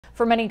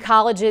For many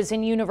colleges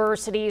and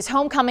universities,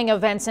 homecoming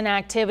events and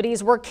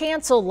activities were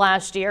canceled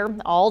last year,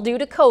 all due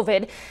to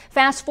COVID.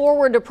 Fast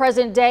forward to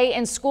present day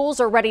and schools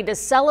are ready to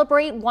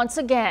celebrate once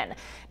again.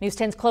 News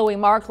 10's Chloe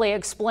Markley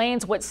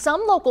explains what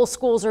some local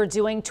schools are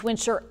doing to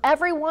ensure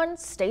everyone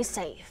stays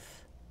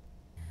safe.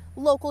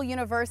 Local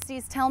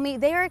universities tell me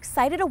they are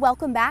excited to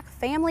welcome back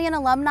family and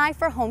alumni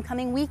for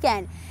homecoming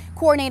weekend.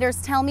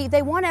 Coordinators tell me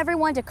they want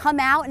everyone to come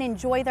out and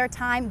enjoy their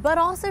time, but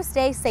also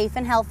stay safe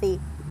and healthy.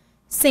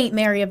 St.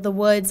 Mary of the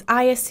Woods,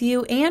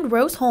 ISU, and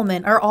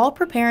Rose-Hulman are all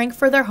preparing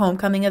for their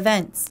homecoming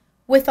events,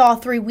 with all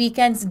 3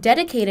 weekends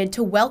dedicated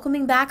to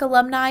welcoming back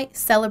alumni,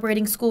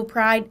 celebrating school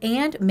pride,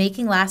 and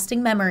making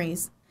lasting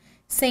memories.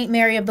 St.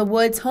 Mary of the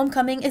Woods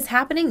homecoming is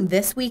happening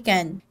this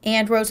weekend,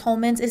 and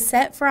Rose-Hulman's is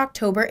set for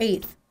October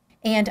 8th,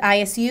 and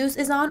ISU's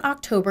is on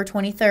October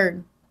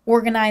 23rd.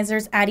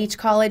 Organizers at each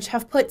college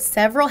have put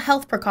several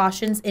health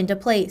precautions into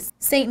place.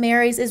 St.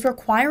 Mary's is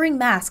requiring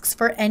masks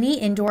for any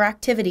indoor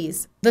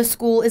activities. The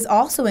school is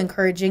also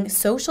encouraging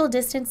social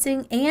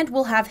distancing and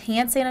will have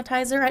hand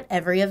sanitizer at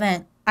every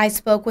event. I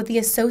spoke with the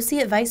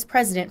Associate Vice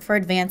President for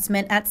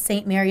Advancement at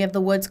St. Mary of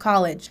the Woods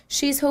College.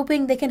 She's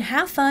hoping they can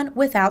have fun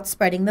without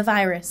spreading the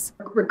virus.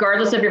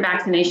 Regardless of your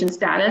vaccination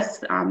status,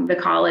 the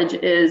college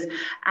is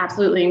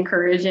absolutely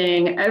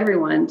encouraging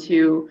everyone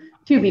to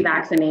be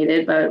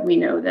vaccinated, but we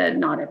know that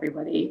not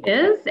everybody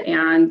is,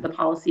 and the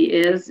policy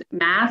is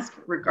mask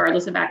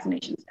regardless of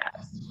vaccination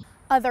status.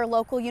 Other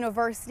local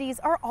universities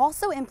are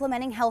also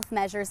implementing health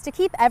measures to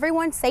keep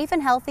everyone safe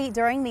and healthy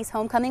during these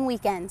homecoming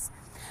weekends.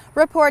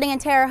 Reporting in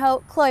Terre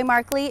Haute, Chloe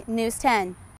Markley, News 10.